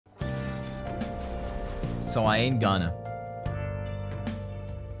so I ain't gonna.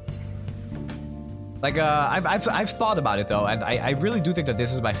 Like, I've thought about it though, and I really do think that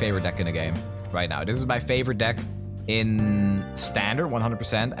this is my favorite deck in the game right now. This is my favorite deck in Standard,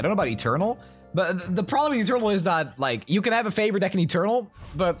 100%. I don't know about Eternal, but the problem with Eternal is that, like, you can have a favorite deck in Eternal,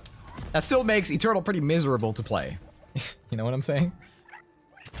 but that still makes Eternal pretty miserable to play. You know what I'm saying?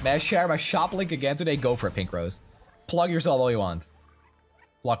 May I share my shop link again today? Go for it, Pink Rose. Plug yourself all you want.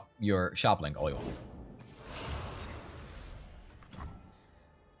 Plug your shop link all you want.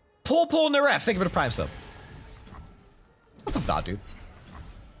 Pull in the ref. Thank you for the prime sub. What's up, Dot, dude?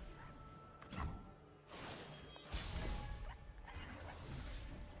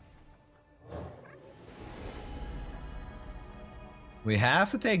 We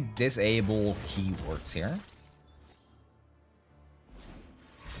have to take disable keywords here.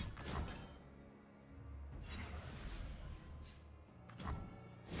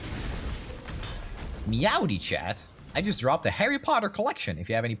 Meowdy chat. I just dropped a Harry Potter collection. If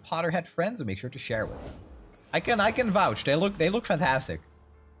you have any Potterhead friends, make sure to share with them. I can vouch. They look fantastic.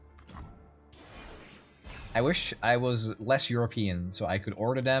 I wish I was less European so I could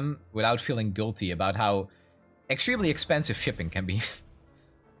order them without feeling guilty about how extremely expensive shipping can be.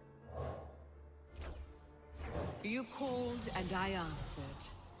 You called and I answered.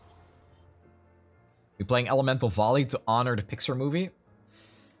 We're playing Elemental Volley to honor the Pixar movie.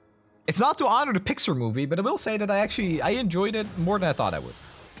 It's not to honor the Pixar movie, but I will say that I enjoyed it more than I thought I would.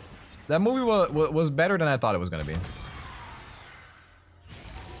 That movie was better than I thought it was going to be.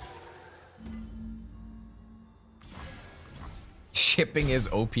 Shipping is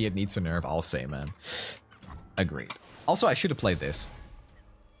OP, it needs a nerf, I'll say, man. Agreed. Also, I should have played this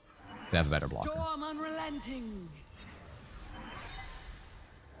to have a better blocker. Storm unrelenting.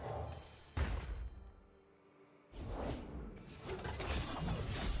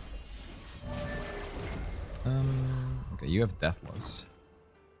 Okay, you have Deathless.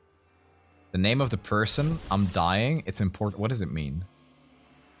 The name of the person, I'm dying, it's important. What does it mean?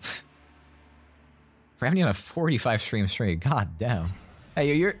 Remedy on a 45 stream streak. God damn.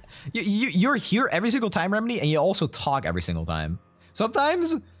 Hey, you're here every single time, Remedy, and you also talk every single time.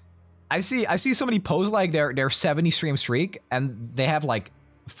 Sometimes I see somebody post like their 70 stream streak, and they have like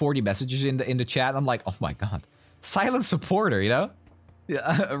 40 messages in the chat. I'm like, oh my god, silent supporter, you know?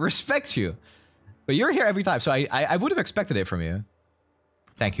 Respect you. But you're here every time, so I would have expected it from you.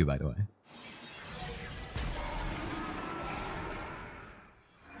 Thank you, by the way.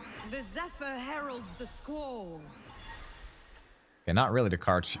 The Zephyr heralds the squall. Okay, not really the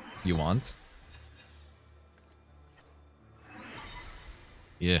cards you want.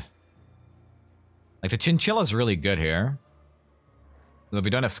 Yeah. Like, the Chinchilla's really good here. But we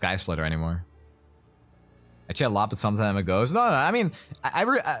don't have Sky Splitter anymore. Actually, a lot, but some time it goes. No, I mean,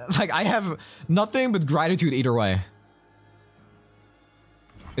 I have nothing but gratitude either way.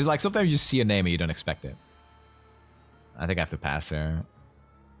 It's like sometimes you see a name and you don't expect it. I think I have to pass there.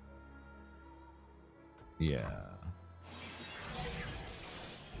 Yeah.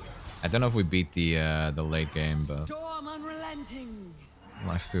 I don't know if we beat the late game, but Storm unrelenting.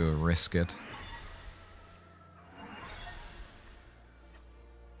 I'll have to risk it.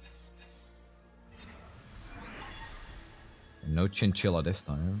 No Chinchilla this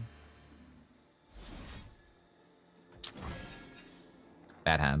time.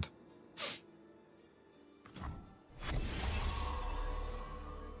 Bad hand.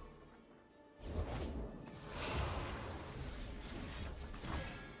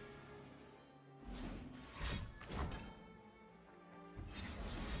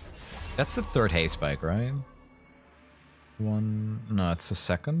 That's the third haze spike, right? One... No, it's the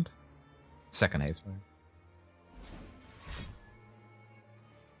second. Second haze spike.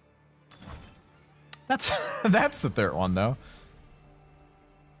 That's the third one though.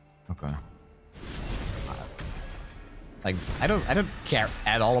 Okay. Like I don't care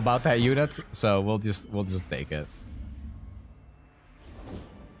at all about that unit, so we'll just take it.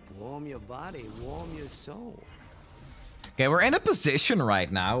 Warm your body, warm your soul. Okay, we're in a position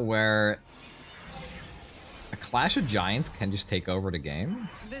right now where a Clash of Giants can just take over the game.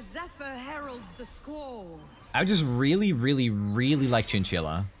 The Zephyr heralds the squall. I just really like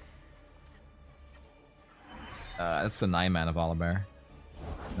Chinchilla. That's the 9-mana Volibear.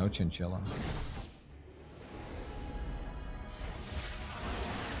 No Chinchilla.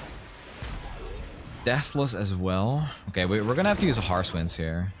 Deathless as well. Okay, we're gonna have to use a Harsh Winds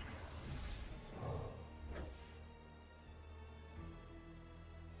here.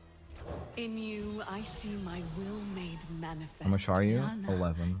 In you, I see my will made manifest. How much are you? Janna,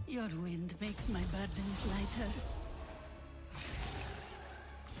 11. Your wind makes my burdens lighter.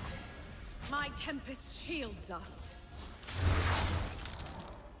 My tempest shields us.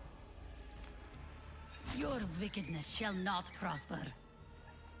 Your wickedness shall not prosper.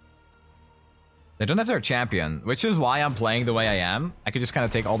 They don't have their champion, which is why I'm playing the way I am. I could just kind of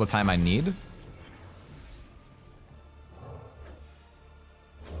take all the time I need.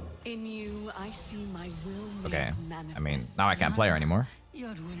 In you, I see my will Okay, manifest. I mean, now I can't play her anymore.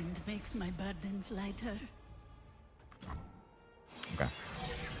 Your wind makes my burdens lighter. Okay.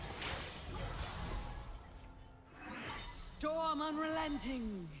 Storm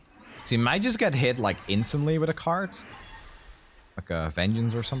unrelenting. So you might just get hit like instantly with a card. Like a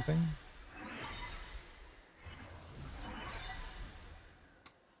Vengeance or something.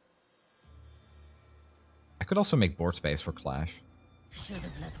 I could also make board space for Clash. Should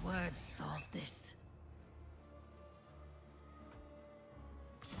have let words solve this.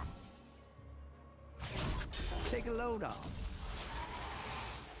 Take a load off.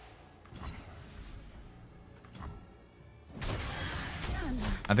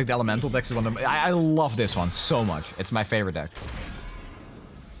 I think the Elemental deck is one of them. I love this one so much. It's my favorite deck.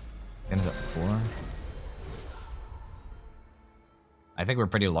 And is that 4? I think we're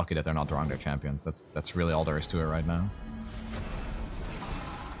pretty lucky that they're not drawing their champions. That's really all there is to it right now.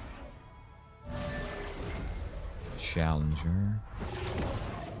 Challenger.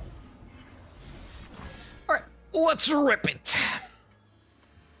 Alright, let's rip it.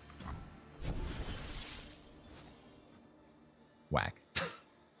 Whack.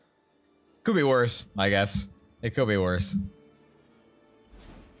 Could be worse, I guess. It could be worse.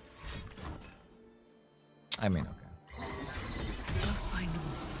 I mean, okay.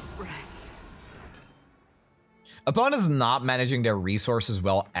 Opponent's not managing their resources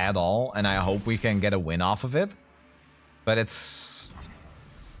well at all, and I hope we can get a win off of it. But it's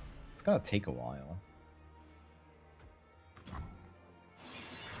gonna take a while.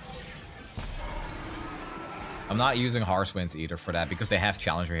 I'm not using Harsh Winds either for that because they have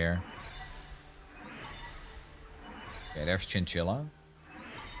Challenger here. Okay, there's Chinchilla.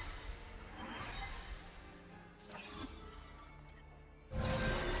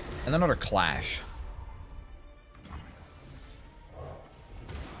 And another Clash.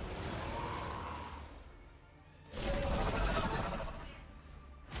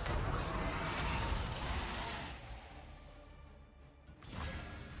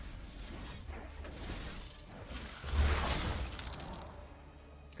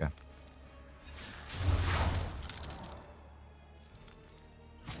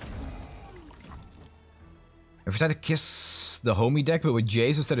 If I try to kiss the homie deck, but with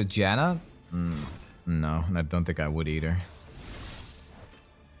Jace instead of Janna? No, I don't think I would either.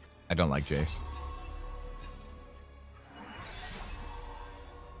 I don't like Jace.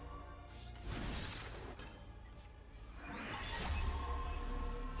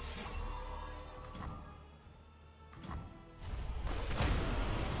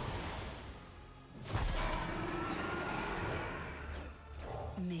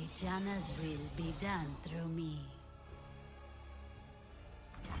 May Janna's will be done through me.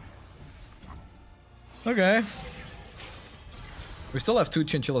 Okay. We still have 2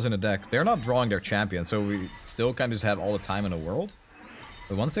 Chinchillas in the deck. They're not drawing their champion, so we still kind of just have all the time in the world.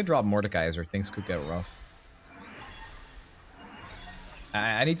 But once they drop Mordekaiser, things could get rough.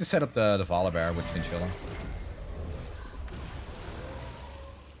 I need to set up the Volibear with Chinchilla.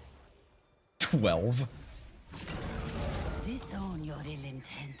 12. Disown your ill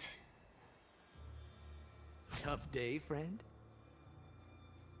intent. Tough day, friend?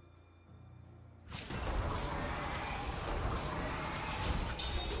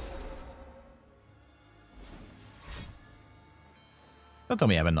 Don't tell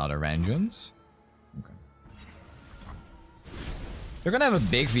me I have another Vengeance. Okay. They're gonna have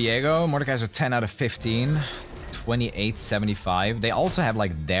a big Viego. Mordekaiser 10 out of 15. 28-75. They also have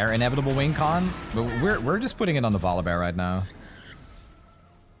like their inevitable win con, but we're just putting it on the Volibear right now.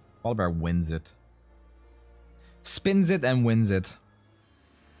 Volibear wins it. Spins it and wins it.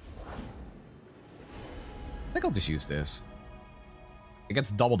 I think I'll just use this. It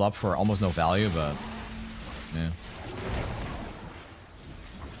gets doubled up for almost no value, but yeah.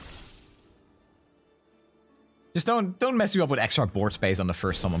 Just don't mess you up with extra board space on the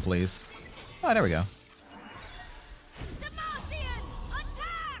first summon, please. Oh, there we go.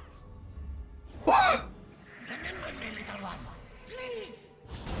 What? Remember me, little one. Please.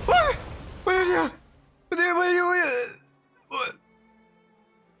 What? Where are you? What?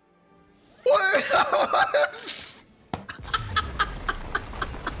 What?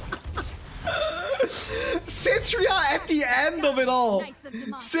 Citria at the end of it all.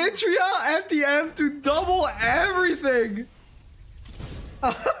 Citria at the end to double everything.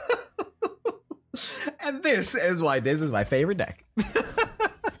 And this is why this is my favorite deck.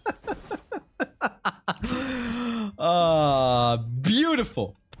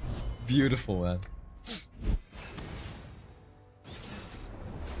 Beautiful. Beautiful, man.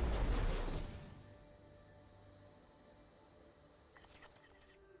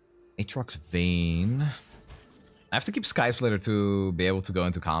 Aatrox Vein. I have to keep Sky Splitter to be able to go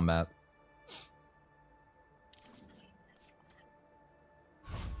into combat.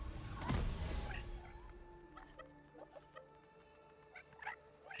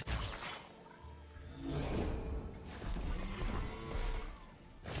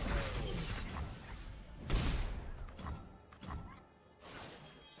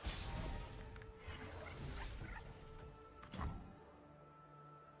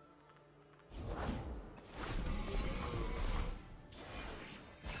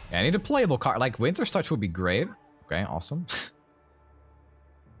 Yeah, I need a playable card. Like, Winter's Touch would be great. Okay, awesome.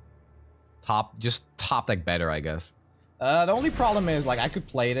 Just top deck better, I guess. The only problem is, like, I could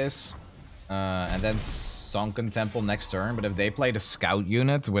play this, and then Sunken Temple next turn, but if they play the Scout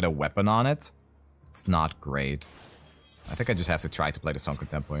unit with a weapon on it, it's not great. I think I just have to try to play the Sunken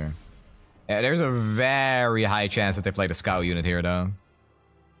Temple here. Yeah, there's a very high chance that they play the Scout unit here, though.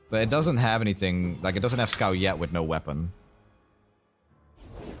 But it doesn't have anything, like, it doesn't have Scout yet with no weapon.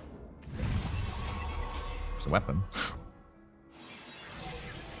 It's a weapon.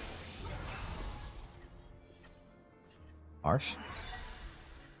 Harsh.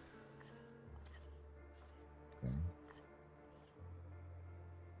 Okay.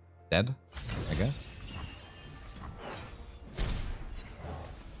 Dead, I guess.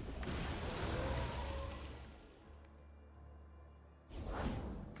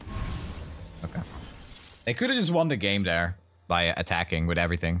 Okay. They could have just won the game there by attacking with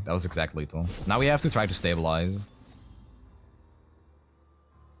everything. That was exactly lethal. Now we have to try to stabilize.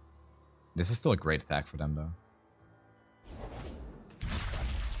 This is still a great attack for them, though.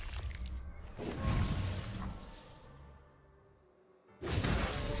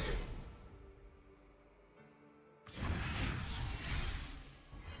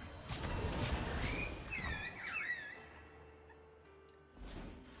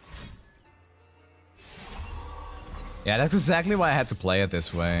 Yeah, that's exactly why I had to play it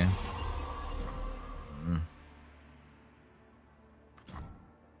this way.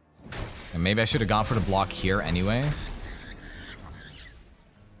 And maybe I should have gone for the block here anyway.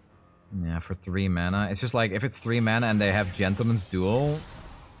 Yeah, for 3 mana. It's just like, if it's 3 mana and they have Gentleman's Duel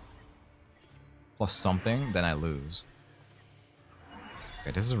plus something, then I lose.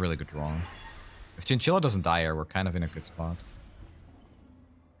 Okay, this is a really good draw. If Chinchilla doesn't die here, we're kind of in a good spot.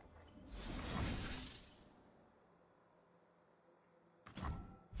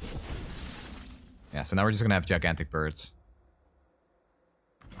 Yeah, so now we're just gonna have gigantic birds.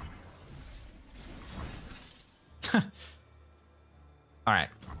 Alright.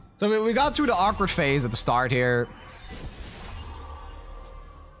 So we got through the awkward phase at the start here.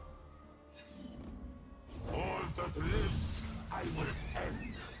 All that lives, I will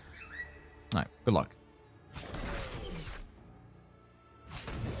end. Alright, good luck.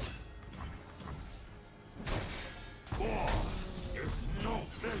 War is no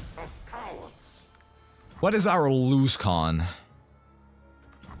place for cowards. What is our loose con?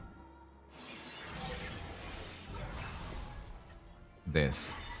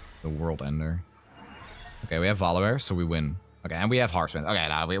 This. The World Ender. Okay, we have Volibear, so we win. Okay, and we have Harshman. Okay,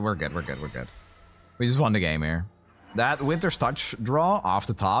 nah, we're good, we're good, we're good. We just won the game here. That Winter's Touch draw off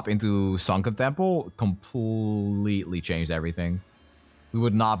the top into Sunken Temple completely changed everything. We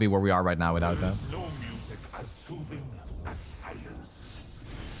would not be where we are right now without that. No music as soothing as silence.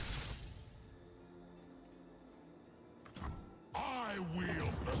 I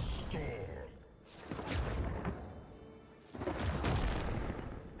wield the storm.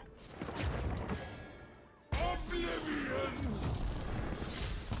 Oblivion.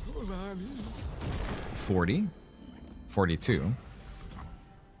 40. 42.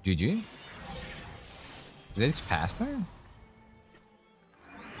 GG. Did they just pass there?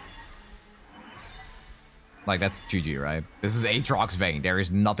 Like, that's GG, right? This is Aatrox Vein. There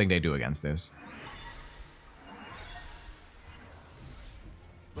is nothing they do against this.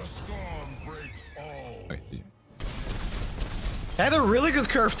 The storm breaks all. Wait, they had a really good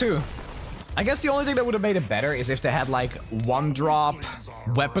curve, too. I guess the only thing that would have made it better is if they had, like, 1-drop,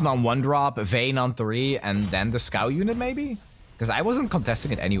 weapon on 1-drop, Vein on 3, and then the Scout unit, maybe? Because I wasn't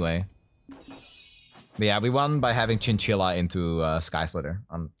contesting it anyway. But yeah, we won by having Chinchilla into Sky Splitter.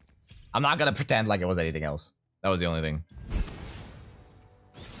 I'm not gonna pretend like it was anything else. That was the only thing.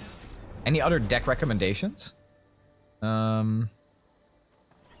 Any other deck recommendations?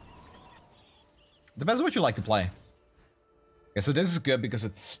 Depends on what you like to play. Okay, so this is good because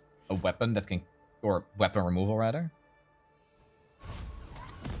it's a weapon that can... Or weapon removal, rather.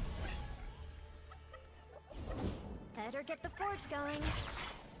 Better get the forge going.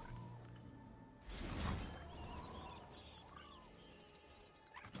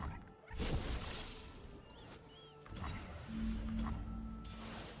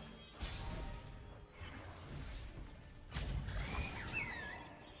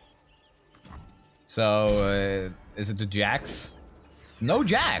 So, is it the Jax? No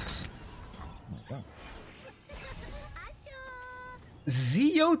Jax! Oh my god.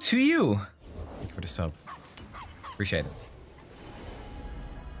 Zio to you! Thank you for the sub. Appreciate it.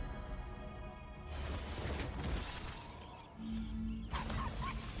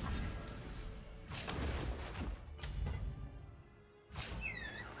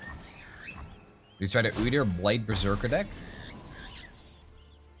 You try to Udyr Blade Berserker deck?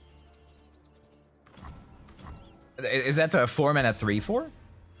 Is that the 4-mana 3/4?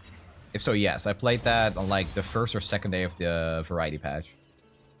 If so, yes. I played that on like the first or second day of the variety patch.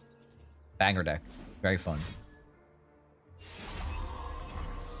 Banger deck. Very fun.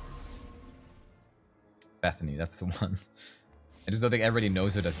 Bethany, that's the one. I just don't think everybody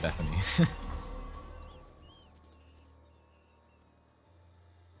knows it as Bethany.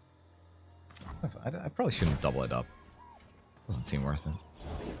 I probably shouldn't double it up. Doesn't seem worth it.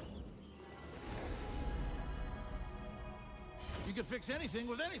 You can fix anything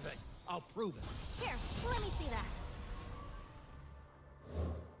with anything. I'll prove it. Here, let me see that.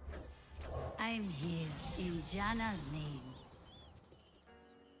 I'm here in Janna's name.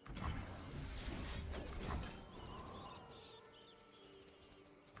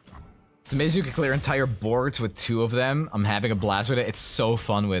 It's amazing you can clear entire boards with 2 of them. I'm having a blast with it. It's so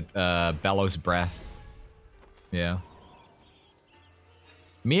fun with Bellows Breath. Yeah.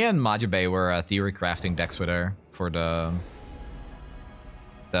 Me and Majube were theory crafting decks with her for the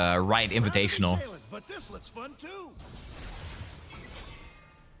right invitational. But this looks fun too.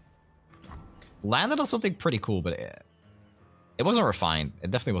 Landed on something pretty cool, but it wasn't refined.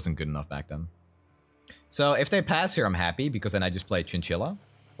 It definitely wasn't good enough back then. So if they pass here, I'm happy because then I just play Chinchilla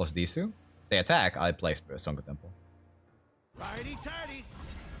plus these 2. If they attack, I play Song of Temple. Righty tighty.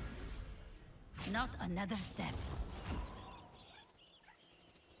 Not another step.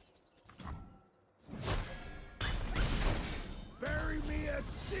 Bury me at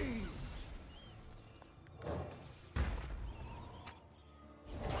sea.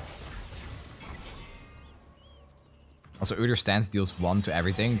 Also, Udyr stance deals 1 to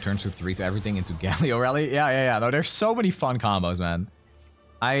everything, turns to 3 to everything into Galio Rally. Yeah. No, there's so many fun combos, man.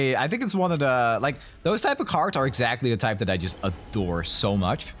 I think it's one of the... Like, those type of cards are exactly the type that I just adore so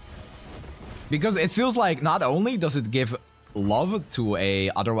much. Because it feels like not only does it give love to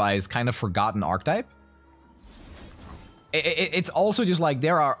a otherwise kind of forgotten archetype, it's also just like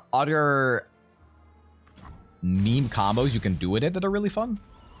there are other meme combos you can do with it that are really fun.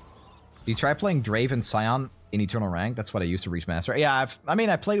 You try playing Draven Scion in Eternal Rank? That's what I used to reach Master. Yeah, I mean,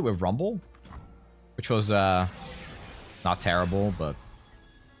 I played it with Rumble, which was not terrible, but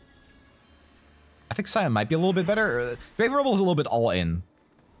I think Scion might be a little bit better. Draven Rumble is a little bit all in.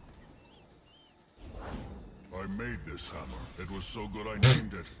 I made this hammer. It was so good I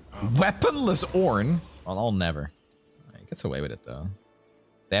named it Weaponless Ornn? Well, I'll never. He gets away with it, though.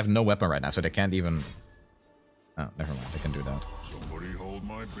 They have no weapon right now, so they can't even... Oh, never mind. They can do that. Somebody hold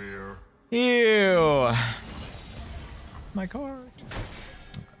my beer. Ew. My card.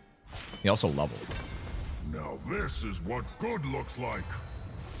 Okay. He also leveled. Now this is what good looks like.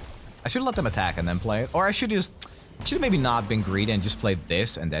 I should let them attack and then play it. Or I should just... I should have maybe not been greedy and just played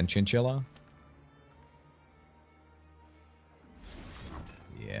this and then Chinchilla.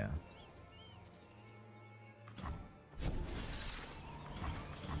 Yeah.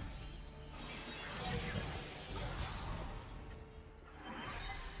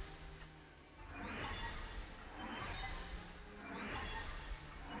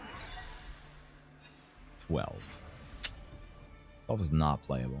 $12 is not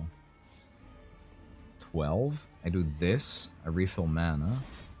playable. 12. I do this. I refill mana.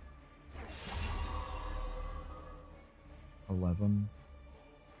 11.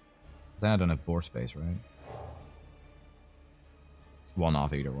 Then I don't have board space, right? It's 1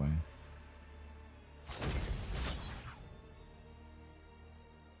 off either way.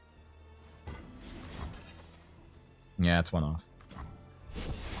 Yeah, it's 1 off.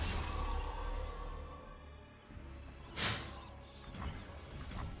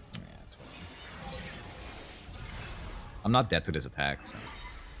 I'm not dead to this attack, so.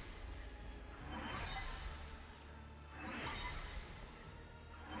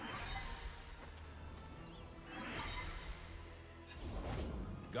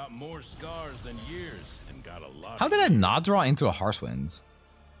 Got more scars than years and got a lot. How did I not draw into a Harsh Winds?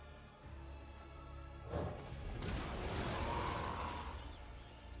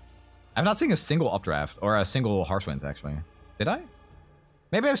 I've not seen a single updraft or a single Harsh Winds actually. Did I?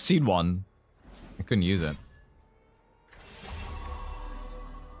 Maybe I've seen one. I couldn't use it.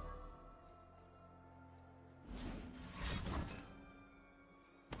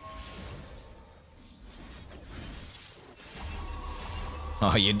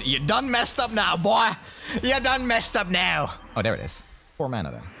 Oh, you done messed up now, boy. You done messed up now. Oh, there it is. 4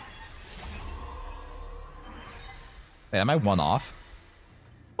 mana then. Wait, am I one off?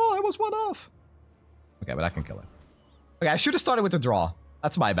 Oh, I was one off. Okay, but I can kill it. Okay, I should have started with the draw.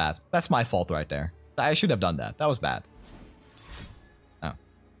 That's my bad. That's my fault right there. I should have done that. That was bad. Oh,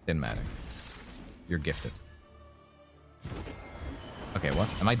 didn't matter. You're gifted. Okay, what?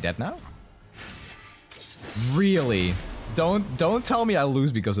 Am I dead now? Really? Don't tell me I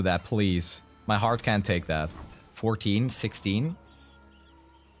lose because of that, please. My heart can't take that. 14, 16.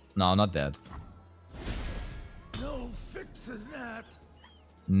 No, I'm not dead. No fixing that.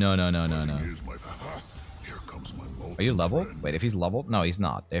 No. Here's my Here comes my molten Are you leveled? friend. Wait, if he's leveled? No, he's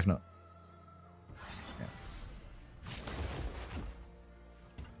not. They have no... Yeah.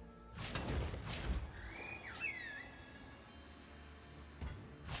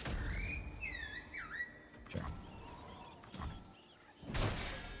 Sure.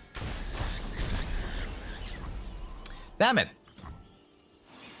 Damn it!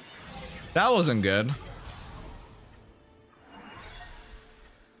 That wasn't good.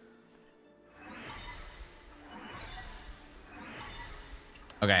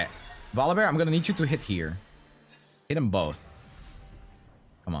 Okay, Volibear, I'm gonna need you to hit here. Hit them both.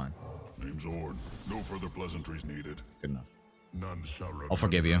 Come on. Name's Ord. No further pleasantries needed. Good enough. None shall remember I'll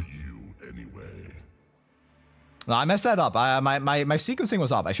forgive you. you anyway. No, I messed that up. My sequencing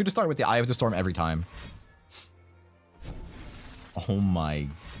was up. I should have started with the Eye of the Storm every time. Oh my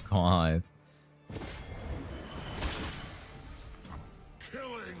god.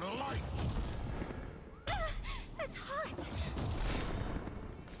 Killing the lights. That's hot.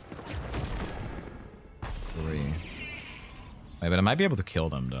 3. Wait, but I might be able to kill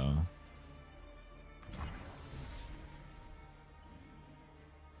them though.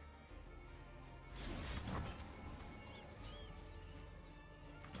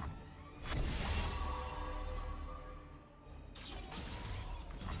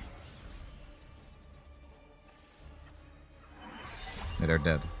 They're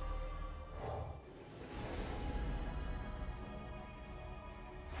dead.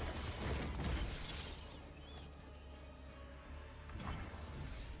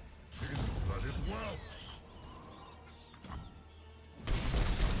 Let it well.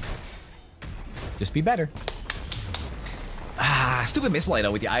 Just be better. Ah, stupid misplay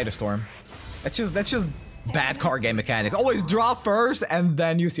though with the Eye of the Storm. That's just bad card game mechanics. Always draw first and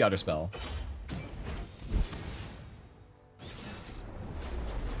then use the other spell.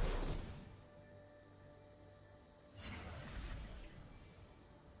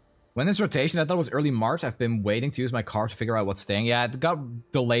 When is rotation? I thought it was early March. I've been waiting to use my card to figure out what's staying. Yeah, it got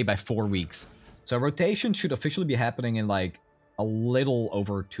delayed by 4 weeks. So rotation should officially be happening in like a little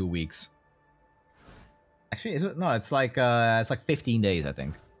over 2 weeks. Actually, is it? No, it's like 15 days, I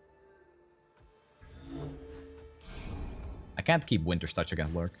think. I can't keep Winter's Touch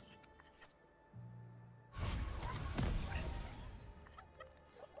against Lurk.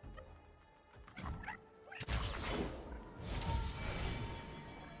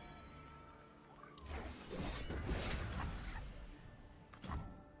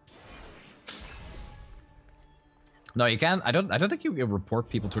 No, you can't. I don't think you can report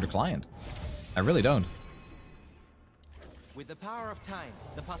people to the client. I really don't. With the power of time,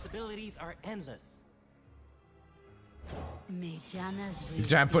 the possibilities are endless. May Janna's You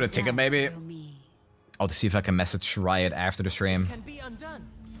try and put a will be ticket, done maybe? through me. I'll see if I can message Riot after the stream. Can be undone.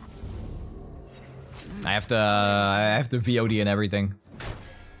 I have to VOD and everything.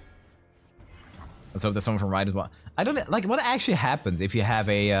 Let's hope that someone from Riot as well. I don't like what actually happens if you have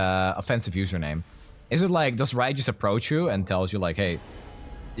a offensive username. Is it like, does Riot just approach you and tells you like, hey,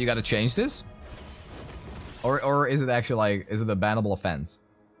 you gotta change this? Or is it actually like, is it a bannable offense?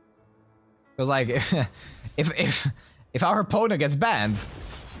 Because like, if our opponent gets banned,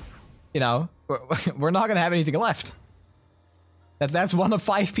 you know, we're not gonna have anything left. That's one of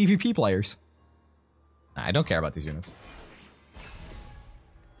 5 PvP players. Nah, I don't care about these units.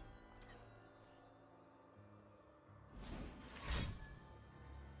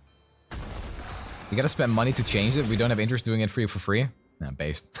 You gotta spend money to change it. We don't have interest doing it for free. Nah,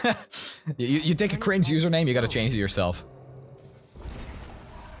 based. you take a cringe username, you gotta change it yourself.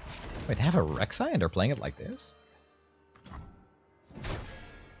 Wait, they have a Rek'Sai and they're playing it like this?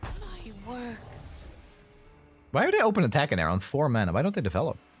 My work. Why are they open attacking there on 4 mana? Why don't they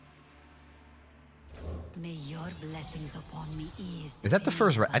develop? May your blessings upon me ease. Is that the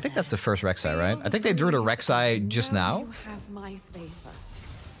first? I think that's the first Rek'Sai, right? I think they drew the Rek'Sai just now. You have my favor.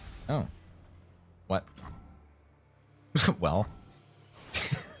 Oh. What? Well.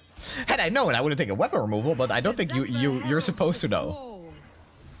 Had I known, I would have taken weapon removal, but I don't think you're supposed to know.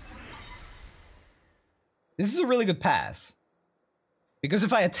 This is a really good pass. Because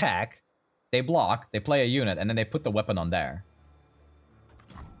if I attack, they block, they play a unit, and then they put the weapon on there.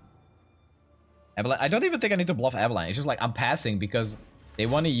 I don't even think I need to bluff Avalanche. It's just like I'm passing because they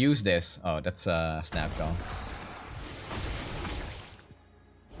want to use this. Oh, that's snap call.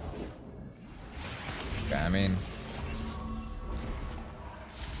 Okay, I mean,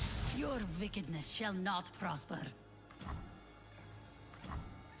 Your wickedness shall not prosper.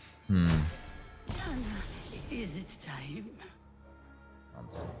 Hmm. Is it time?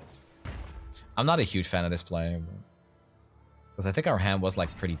 I'm not a huge fan of this play. Because I think our hand was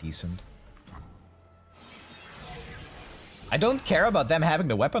like pretty decent. I don't care about them having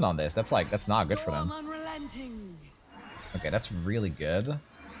the weapon on this. That's not good for them. Unrelenting. Okay, that's really good.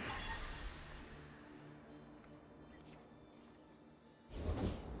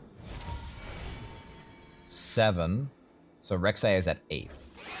 Seven. So Rek'Sai is at 8.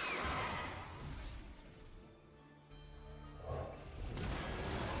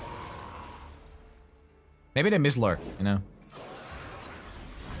 Maybe they mislurk, you know?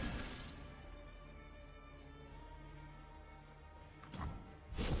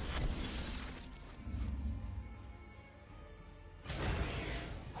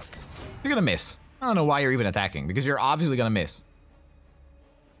 You're gonna miss. I don't know why you're even attacking, because you're obviously gonna miss.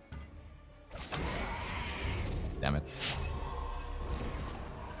 Damn it.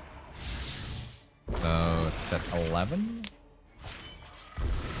 So it's at 11?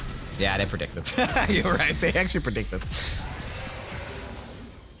 Yeah, they predicted. You're right, they actually predicted.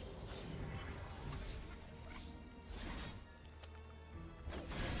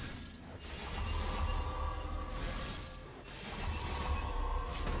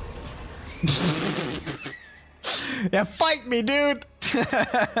 Yeah, fight me, dude!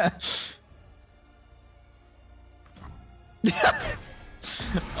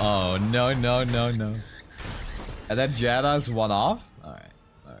 Oh, no, no, no, no. And then Janna's one off? Alright,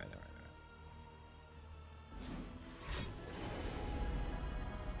 alright, alright.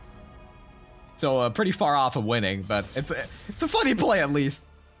 So, pretty far off of winning, but it's a funny play at least.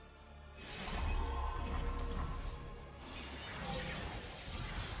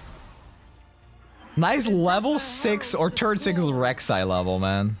 Nice level 6 or turn 6 Rek'Sai level,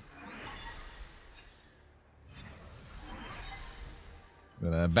 man.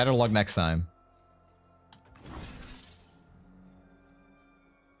 Better luck next time.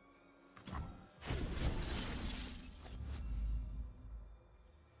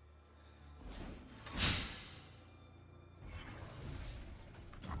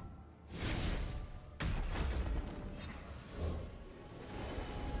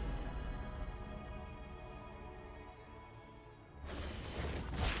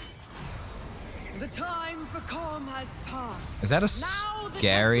 The time for calm has passed. Is that a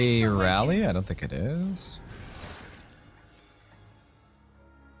scary rally? I don't think it is.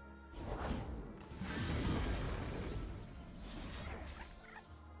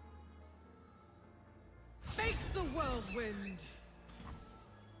 Face the whirlwind.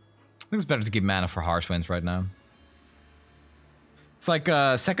 I think it's better to keep mana for harsh winds right now. It's like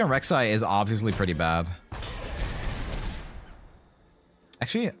second Rek'Sai is obviously pretty bad.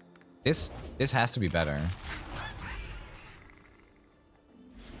 Actually, this has to be better.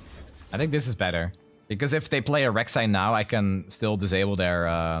 I think this is better. Because if they play a Rek'Sai now, I can still disable their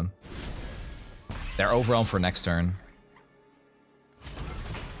overwhelm for next turn.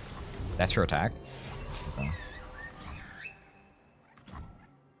 That's your attack? Okay.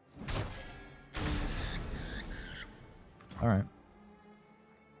 Alright.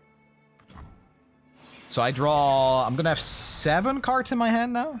 So I draw... I'm gonna have 7 cards in my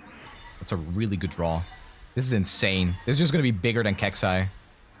hand now? That's a really good draw. This is insane. This is just gonna be bigger than Kexai.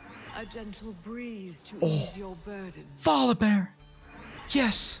 A gentle breeze to ease your burden. Volibear!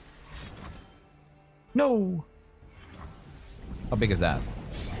 Yes! No! How big is that?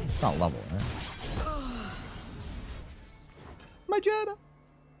 It's not level, right? My Janna!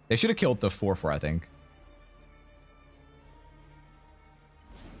 They should have killed the 4/4, I think.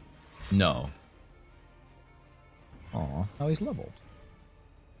 No. Aw, now he's leveled.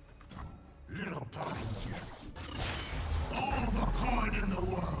 Little parting gift. All the coin in the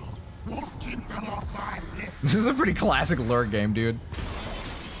world. This is a pretty classic lurk game, dude.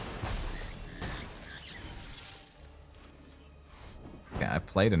 Okay, I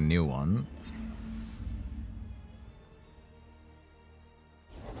played a new one.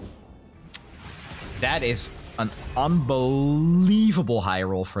 That is an unbelievable high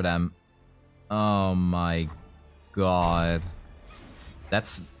roll for them. Oh my god.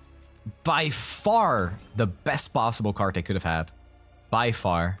 That's by far the best possible card they could have had. By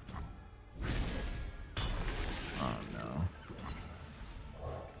far. Oh no.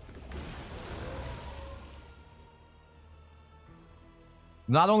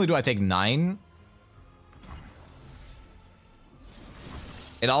 Not only do I take 9,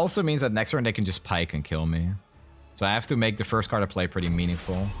 it also means that next turn they can just pike and kill me. So I have to make the first card I play pretty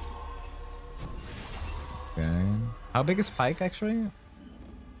meaningful. Okay. How big is pike actually?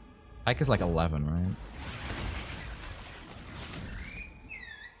 Pike is like 11, right?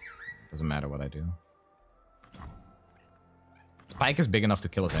 Doesn't matter what I do. Pike is big enough to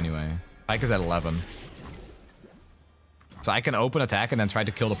kill us anyway. Pike is at 11. So I can open attack and then try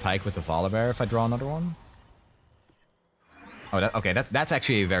to kill the pike with the Volibear if I draw another one. Oh, okay, that's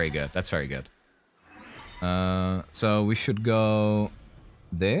actually very good. That's very good. So we should go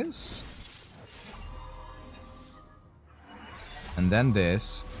this. And then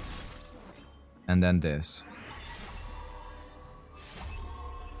this. And then this.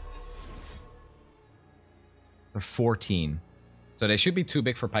 They're 14. So they should be too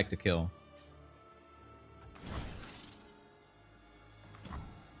big for pike to kill.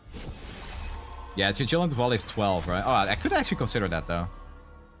 Yeah, Chill into volley is 12, right? Oh, I could actually consider that, though.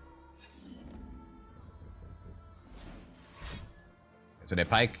 So they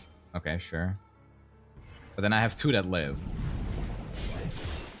pike. Okay, sure. But then I have 2 that live.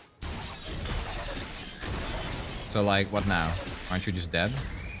 So, like, what now? Aren't you just dead?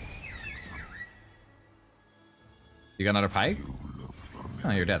 You got another pike?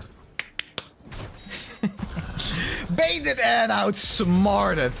 Oh, you're dead. Baited and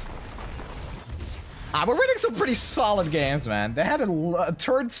outsmarted. We're winning some pretty solid games, man. They had a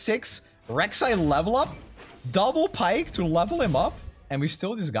turn 6 Rek'Sai level up, double pike to level him up, and we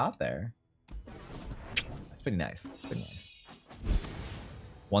still just got there. That's pretty nice. That's pretty nice.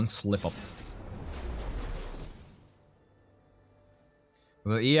 One slip up.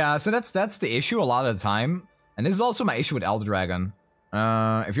 Well, yeah, so that's the issue a lot of the time. And this is also my issue with Elder Dragon.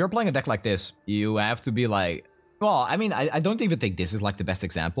 If you're playing a deck like this, you have to be like... Well, I mean, I don't even think this is like the best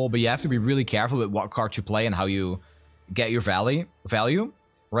example, but you have to be really careful with what cards you play and how you get your value.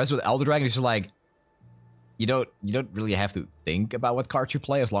 Whereas with Elder Dragon, it's just like... You don't really have to think about what cards you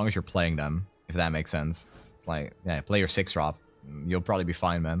play as long as you're playing them, if that makes sense. It's like, yeah, play your 6-drop. You'll probably be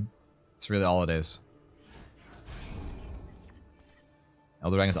fine, man. It's really all it is.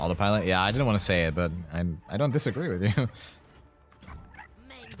 Elder Dragon's autopilot? Yeah, I didn't want to say it, but I don't disagree with you.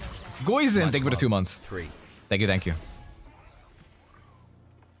 Goizen, thank you for the 2 months. 3. Thank you, thank you.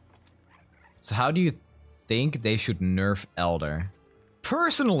 So how do you think they should nerf Elder?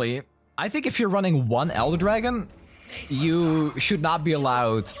 Personally, I think if you're running 1 Elder Dragon, you should not be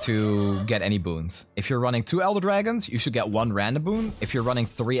allowed to get any boons. If you're running 2 Elder Dragons, you should get 1 random boon. If you're running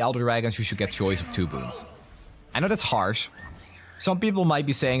 3 Elder Dragons, you should get choice of 2 boons. I know that's harsh. Some people might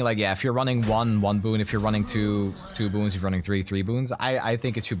be saying, like, yeah, if you're running 1 boon, if you're running 2 boons, if you're running 3 boons. I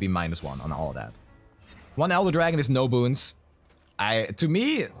think it should be -1 on all of that. 1 Elder Dragon is no boons. To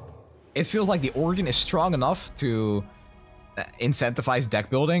me, it feels like the Origin is strong enough to incentivize deck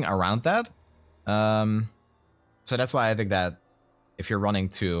building around that. So that's why I think that if you're running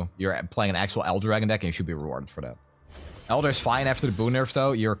 2, you're playing an actual Elder Dragon deck and you should be rewarded for that. Elder is fine after the boon nerfs,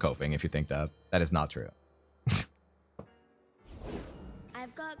 though. You're coping if you think that. That is not true.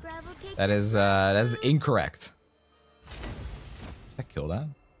 That is incorrect. Did I kill that?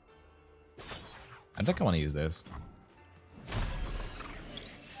 I think I want to use this.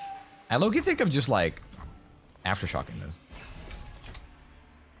 I low-key think I'm just like aftershocking this.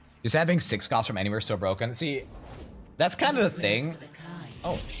 Just having 6 costs from anywhere is so broken. See, that's kind of the thing.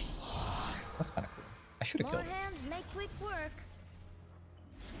 Oh, that's kind of cool. I should have killed it.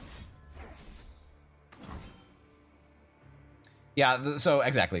 Yeah, so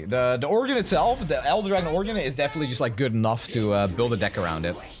exactly. The Origin itself, the Elder Dragon Origin, is definitely just like good enough to build a deck around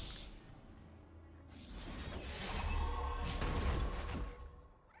it.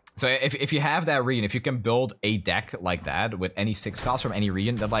 So if you have that region, if you can build a deck like that with any 6 costs from any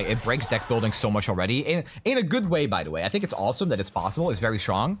region, that like it breaks deck building so much already. In a good way, by the way. I think it's awesome that it's possible. It's very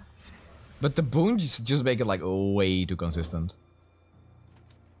strong. But the boons just make it like way too consistent.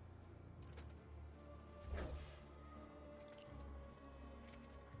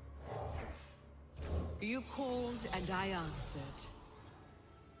 You called and I answered.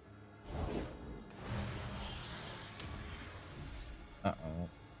 Uh-oh.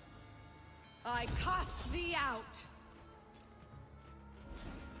 I cast thee out.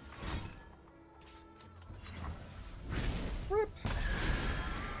 I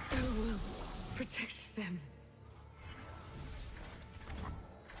will protect them.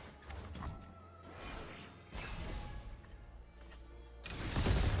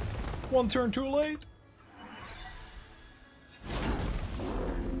 One turn too late.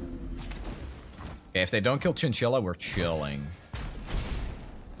 Okay, if they don't kill Chinchilla, we're chilling.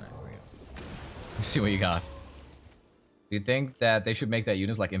 Alright, here we go. Let's see what you got. Do you think that they should make that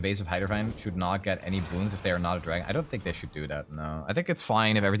units like Invasive Hydrophine should not get any boons if they are not a dragon? I don't think they should do that, no. I think it's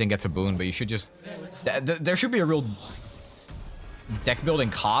fine if everything gets a boon, but you should just... There should be a real deck building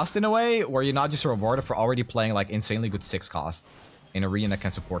cost in a way, where you're not just rewarded for already playing like insanely good 6 cost in a arena that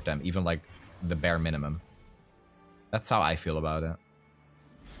can support them, even like the bare minimum. That's how I feel about it.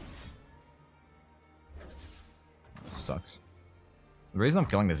 Sucks. The reason I'm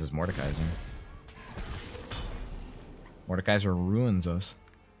killing this is Mordekaiser. Mordekaiser ruins us.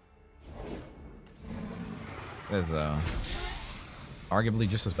 That is arguably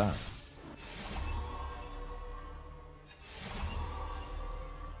just as bad.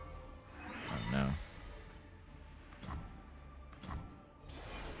 Oh no.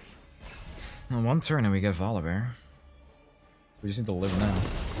 Well, one turn and we get Volibear. We just need to live now.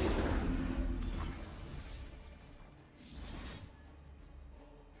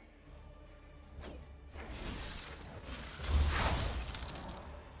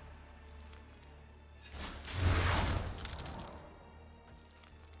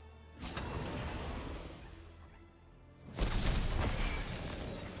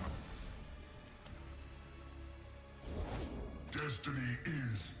 Destiny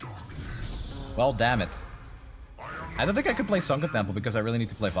is darkness. Well, damn it. I don't think I could play Sunken Temple because I really need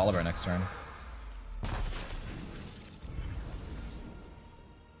to play Volibear next turn.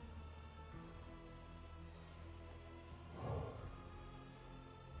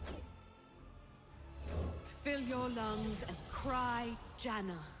 Fill your lungs and cry,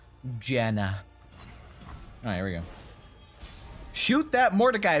 Janna. Janna. Alright, here we go. Shoot that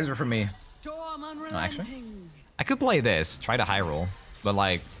Mordekaiser for me. Storm unrelenting. Oh, actually, I could play this, try to high roll, but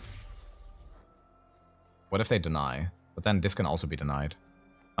like... What if they deny? But then this can also be denied.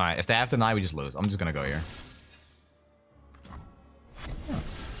 Alright, if they have deny, we just lose. I'm just gonna go here.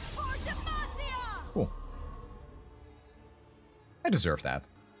 Cool. I deserve that.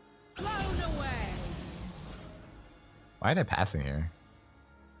 Blown away. Why are they passing here?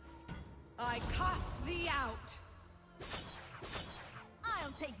 I cast thee out.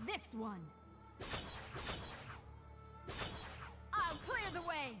 I'll take this one. I'll clear the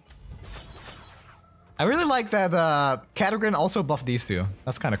way. I really like that Catagrin also buffed these two.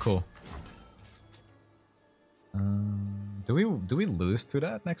 That's kind of cool. Do we lose to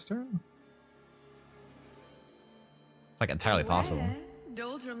that next turn? It's like entirely possible.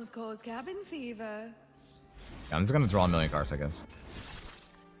 Doldrums cause cabin fever. Yeah, I'm just gonna draw a million cards, I guess.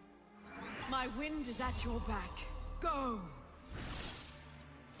 My wind is at your back. Go.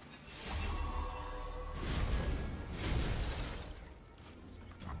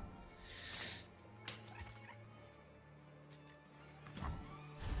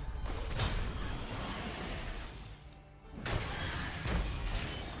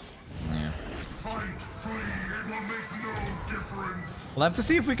 Fight, flee, it will make no difference. We'll have to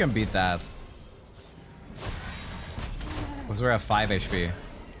see if we can beat that. Because we're at 5 HP.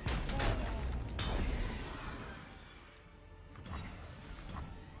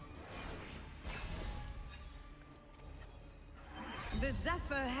 The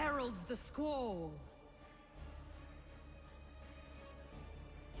Zephyr heralds the squall.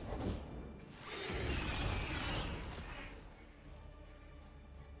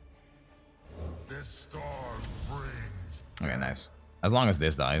 This star brings. Okay, nice. As long as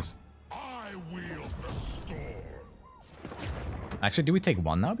this dies. I wield the storm. Actually, do we take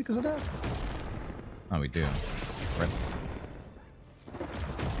one now because of that? Oh, we do. Rip.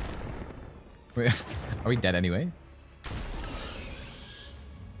 Wait, are we dead anyway?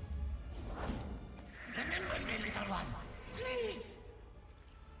 Remember me, little one. Please.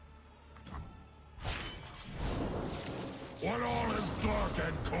 When all is dark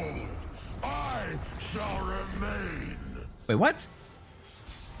and cold, I shall remain. Wait, what?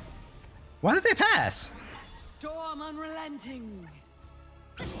 Why did they pass? Storm unrelenting.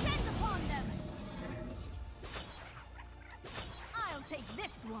 Descend upon them. I'll take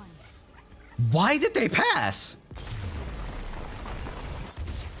this one. Why did they pass?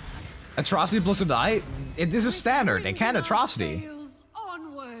 Atrocity plus a die? This is standard. They can't atrocity. Sails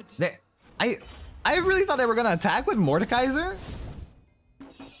onward. I really thought they were gonna attack with Mordekaiser,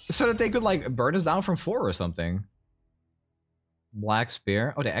 so that they could like burn us down from 4 or something. Black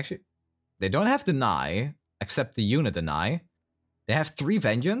Spear. Oh, they don't have Deny, except the unit Deny. They have 3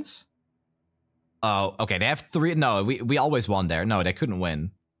 Vengeance. Oh, okay, they have 3. No, we always won there. No, they couldn't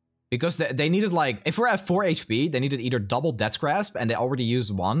win. Because they needed like, if we're at 4 HP, they needed either double Death's Grasp, and they already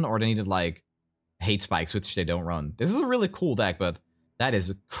used 1, or they needed like Hate Spikes, which they don't run. This is a really cool deck, but that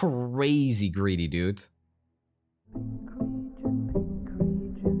is crazy greedy, dude.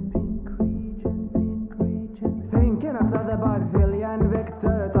 Thinking of the Baxillion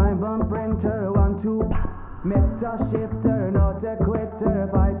Victor, time bomb printer, 1, 2, meta shift.